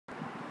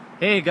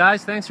Hey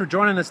guys, thanks for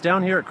joining us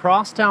down here at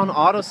Crosstown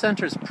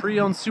AutoCentre's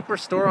pre-owned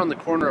superstore on the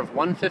corner of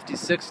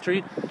 156th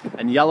Street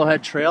and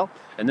Yellowhead Trail.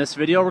 In this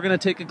video, we're going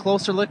to take a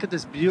closer look at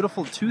this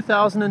beautiful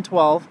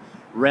 2012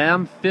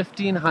 Ram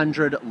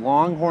 1500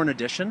 Longhorn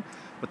Edition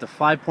with a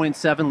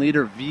 5.7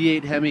 liter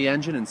V8 Hemi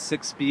engine and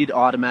 6-speed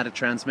automatic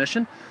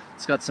transmission.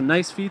 It's got some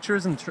nice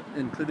features,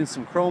 including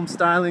some chrome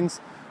stylings,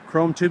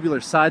 chrome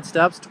tubular side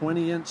steps,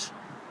 20-inch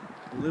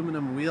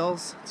aluminum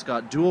wheels. It's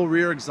got dual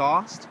rear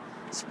exhaust,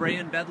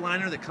 spray-in bed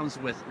liner that comes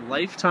with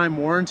lifetime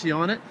warranty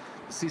on it.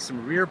 You see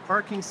some rear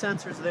parking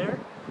sensors there.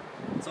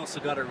 It's also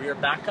got a rear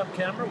backup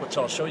camera, which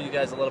I'll show you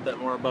guys a little bit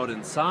more about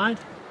inside.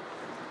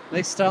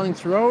 Nice styling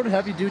throughout,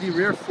 heavy-duty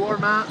rear floor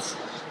mats,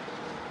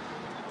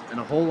 and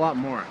a whole lot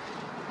more.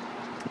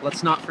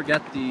 Let's not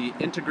forget the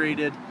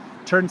integrated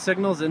turn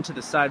signals into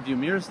the side view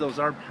mirrors. Those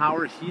are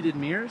power heated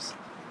mirrors.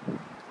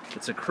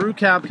 It's a crew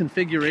cab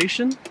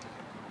configuration.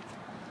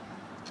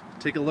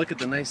 Take a look at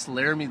the nice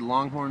Laramie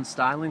Longhorn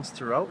stylings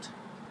throughout.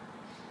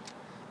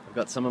 I've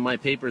got some of my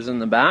papers in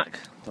the back.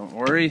 Don't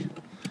worry,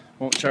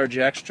 won't charge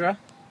you extra.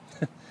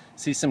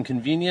 See some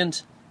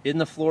convenient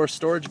in-the-floor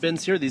storage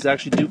bins here. These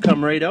actually do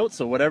come right out,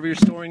 so whatever you're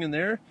storing in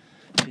there,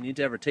 if you need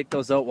to ever take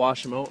those out,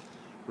 wash them out,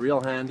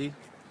 real handy.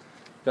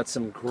 Got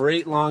some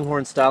great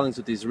Longhorn stylings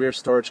with these rear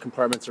storage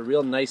compartments. A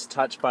real nice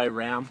touch by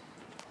Ram.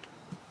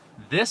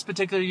 This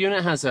particular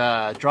unit has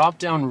a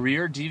drop-down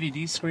rear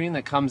DVD screen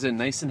that comes in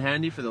nice and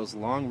handy for those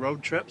long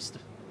road trips.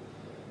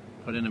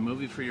 Put in a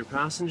movie for your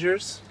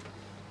passengers.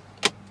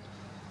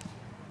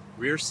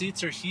 Rear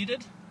seats are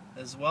heated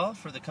as well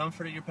for the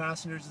comfort of your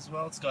passengers as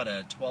well. It's got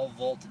a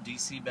 12-volt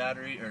DC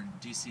battery or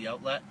DC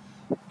outlet.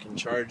 You can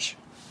charge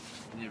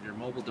any of your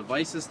mobile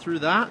devices through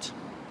that.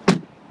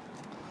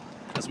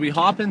 As we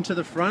hop into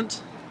the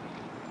front,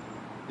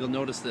 you'll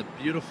notice the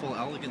beautiful,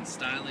 elegant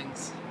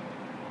stylings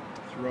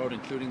throughout,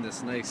 including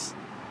this nice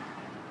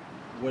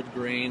wood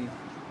grain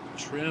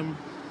trim.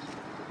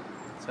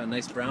 It's got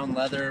nice brown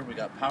leather. We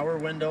got power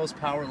windows,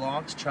 power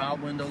locks,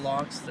 child window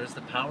locks. There's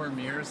the power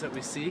mirrors that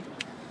we see.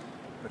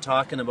 We're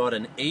talking about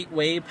an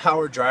 8-way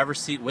power driver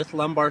seat with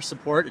lumbar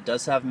support. It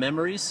does have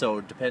memory,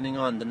 so depending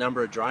on the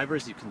number of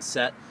drivers, you can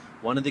set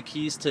one of the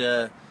keys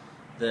to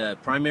the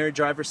primary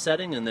driver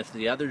setting, and if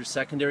the other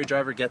secondary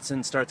driver gets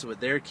in, starts it with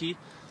their key.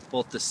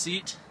 Both the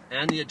seat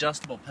and the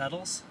adjustable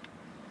pedals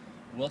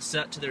will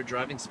set to their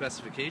driving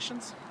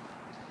specifications.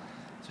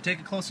 So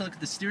take a closer look at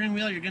the steering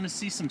wheel. You're going to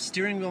see some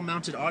steering wheel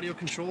mounted audio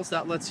controls.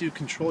 That lets you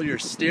control your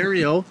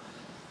stereo,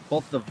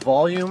 both the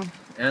volume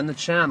and the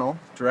channel,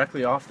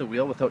 directly off the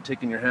wheel without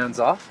taking your hands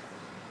off.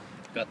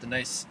 Got the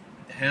nice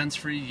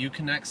hands-free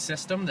Uconnect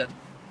system that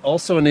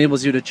also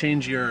enables you to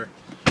change your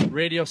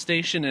radio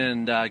station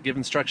and give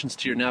instructions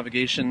to your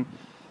navigation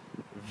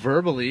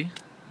verbally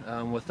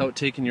without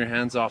taking your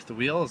hands off the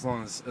wheel,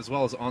 as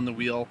well as on the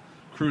wheel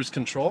cruise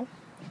control.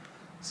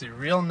 See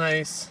real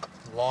nice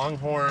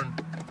Longhorn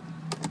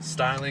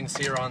stylings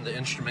here on the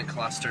instrument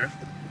cluster.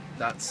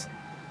 That's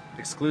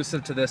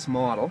exclusive to this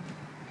model.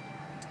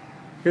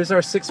 Here's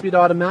our 6-speed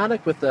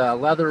automatic with the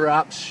leather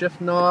wrapped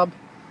shift knob.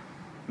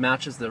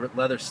 Matches the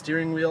leather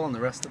steering wheel and the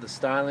rest of the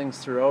stylings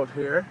throughout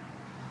here.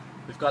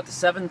 We've got the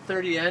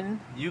 730N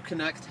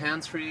Uconnect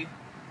hands-free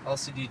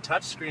LCD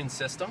touchscreen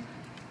system,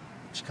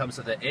 which comes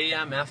with an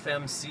AM,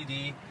 FM,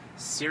 CD,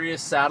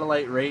 Sirius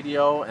satellite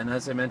radio, and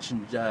as I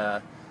mentioned,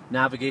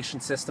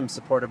 navigation system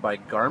supported by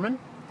Garmin.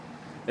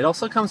 It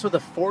also comes with a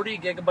 40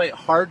 gigabyte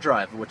hard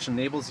drive, which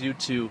enables you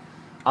to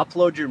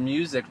upload your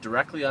music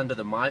directly onto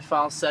the My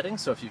File setting.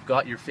 So if you've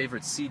got your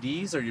favorite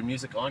CDs or your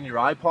music on your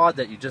iPod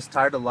that you're just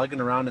tired of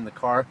lugging around in the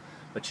car,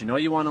 but you know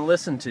you want to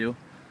listen to,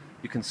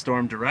 you can store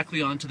them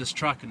directly onto this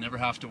truck and never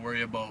have to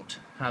worry about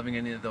having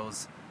any of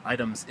those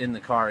items in the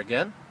car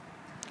again.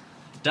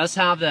 It does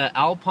have the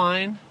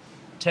ALPINE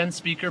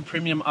 10-speaker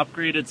premium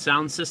upgraded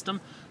sound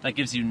system that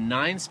gives you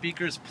 9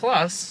 speakers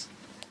plus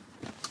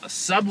a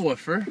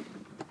subwoofer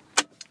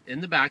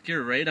in the back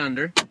here right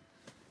under,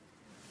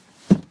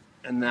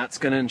 and that's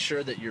going to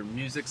ensure that your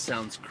music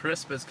sounds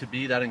crisp as could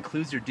be. That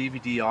includes your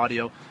DVD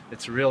audio.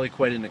 It's really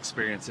quite an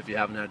experience if you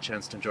haven't had a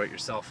chance to enjoy it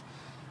yourself.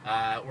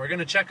 We're going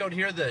to check out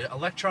here the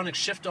electronic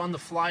shift on the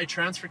fly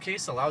transfer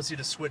case. Allows you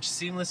to switch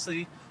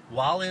seamlessly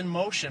while in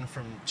motion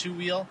from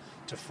 2-wheel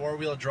to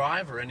 4-wheel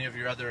drive or any of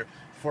your other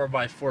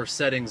 4x4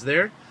 settings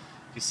there.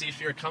 You see,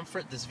 for your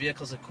comfort, this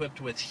vehicle is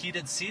equipped with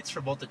heated seats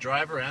for both the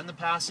driver and the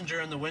passenger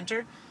in the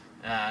winter,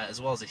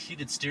 as well as a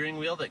heated steering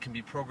wheel that can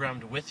be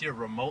programmed with your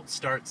remote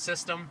start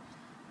system,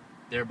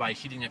 thereby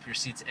heating up your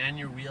seats and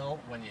your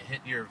wheel when you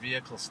hit your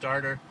vehicle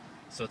starter,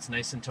 so it's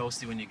nice and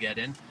toasty when you get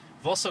in.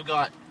 We've also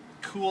got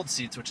cooled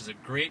seats, which is a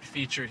great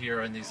feature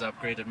here on these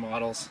upgraded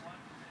models.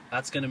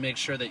 That's going to make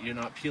sure that you're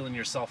not peeling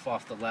yourself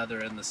off the leather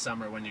in the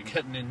summer when you're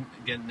getting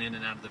in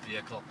and out of the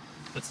vehicle.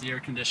 Puts the air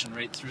condition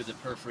right through the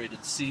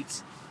perforated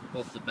seats,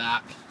 both the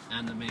back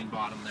and the main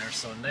bottom there,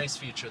 so a nice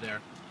feature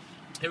there.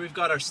 Here we've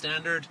got our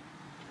standard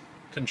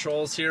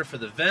controls here for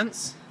the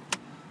vents.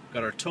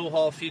 Got our tow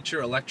haul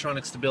feature,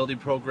 electronic stability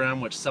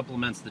program, which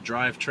supplements the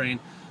drivetrain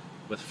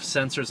with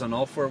sensors on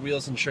all 4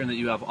 wheels, ensuring that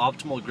you have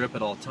optimal grip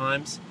at all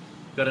times.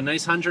 Got a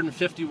nice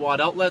 150 watt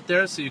outlet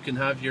there, so you can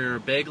have your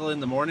bagel in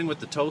the morning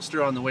with the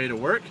toaster on the way to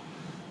work.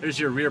 There's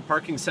your rear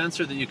parking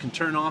sensor that you can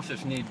turn off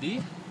if need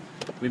be.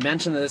 We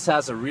mentioned that this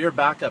has a rear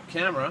backup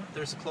camera.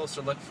 There's a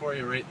closer look for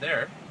you right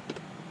there.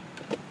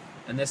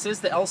 And this is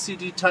the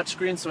LCD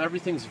touchscreen, so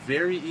everything's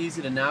very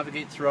easy to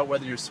navigate throughout,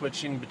 whether you're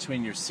switching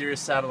between your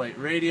Sirius satellite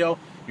radio,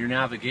 your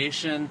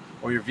navigation,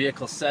 or your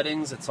vehicle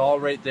settings. It's all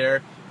right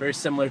there, very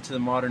similar to the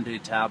modern day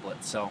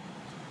tablet. So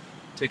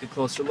take a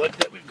closer look.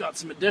 That we've got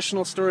some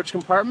additional storage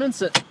compartments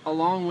that,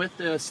 along with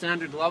the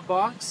standard glove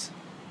box.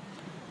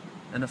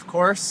 And of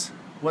course,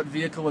 what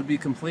vehicle would be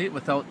complete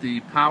without the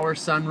power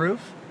sunroof?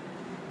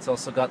 It's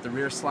also got the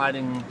rear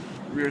sliding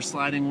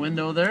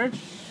window there.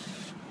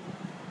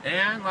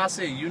 And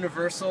lastly, a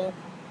universal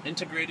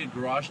integrated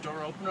garage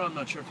door opener. I'm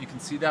not sure if you can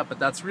see that, but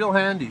that's real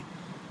handy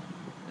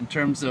in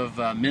terms of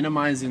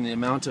minimizing the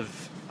amount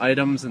of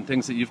items and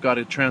things that you've got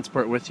to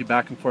transport with you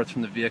back and forth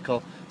from the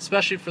vehicle,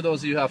 especially for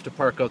those of you who have to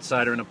park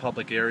outside or in a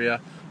public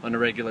area on a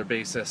regular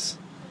basis.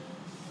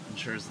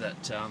 Ensures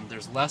that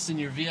there's less in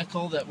your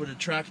vehicle that would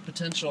attract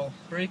potential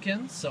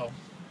break-ins. So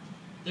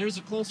there's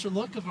a closer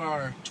look of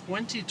our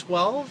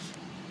 2012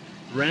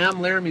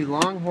 Ram Laramie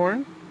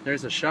Longhorn.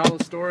 There's a shallow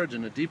storage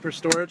and a deeper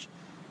storage.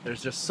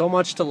 There's just so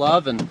much to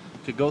love, and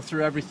could go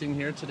through everything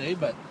here today,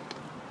 but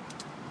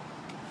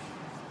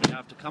you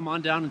have to come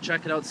on down and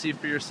check it out, see it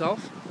for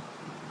yourself.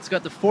 It's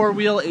got the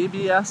 4-wheel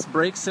ABS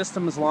brake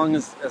system as well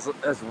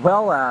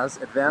as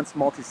advanced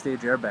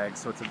multi-stage airbags,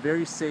 so it's a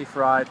very safe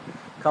ride.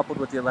 Coupled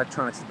with the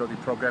electronic stability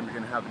program, you're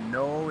going to have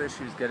no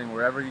issues getting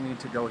wherever you need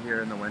to go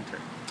here in the winter.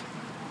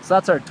 So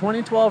that's our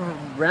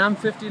 2012 Ram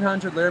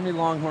 1500 Laramie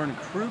Longhorn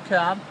Crew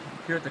Cab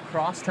here at the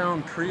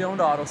Crosstown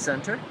Pre-Owned Auto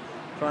Center. If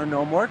you want to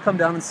know more, come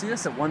down and see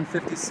us at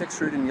 156th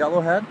Street in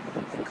Yellowhead.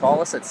 You can call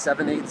us at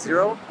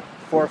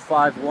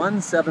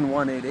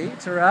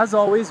 780-451-7188, or as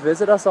always,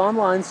 visit us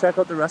online, check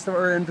out the rest of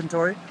our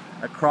inventory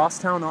at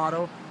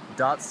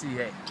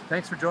CrosstownAuto.ca.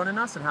 Thanks for joining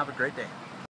us and have a great day.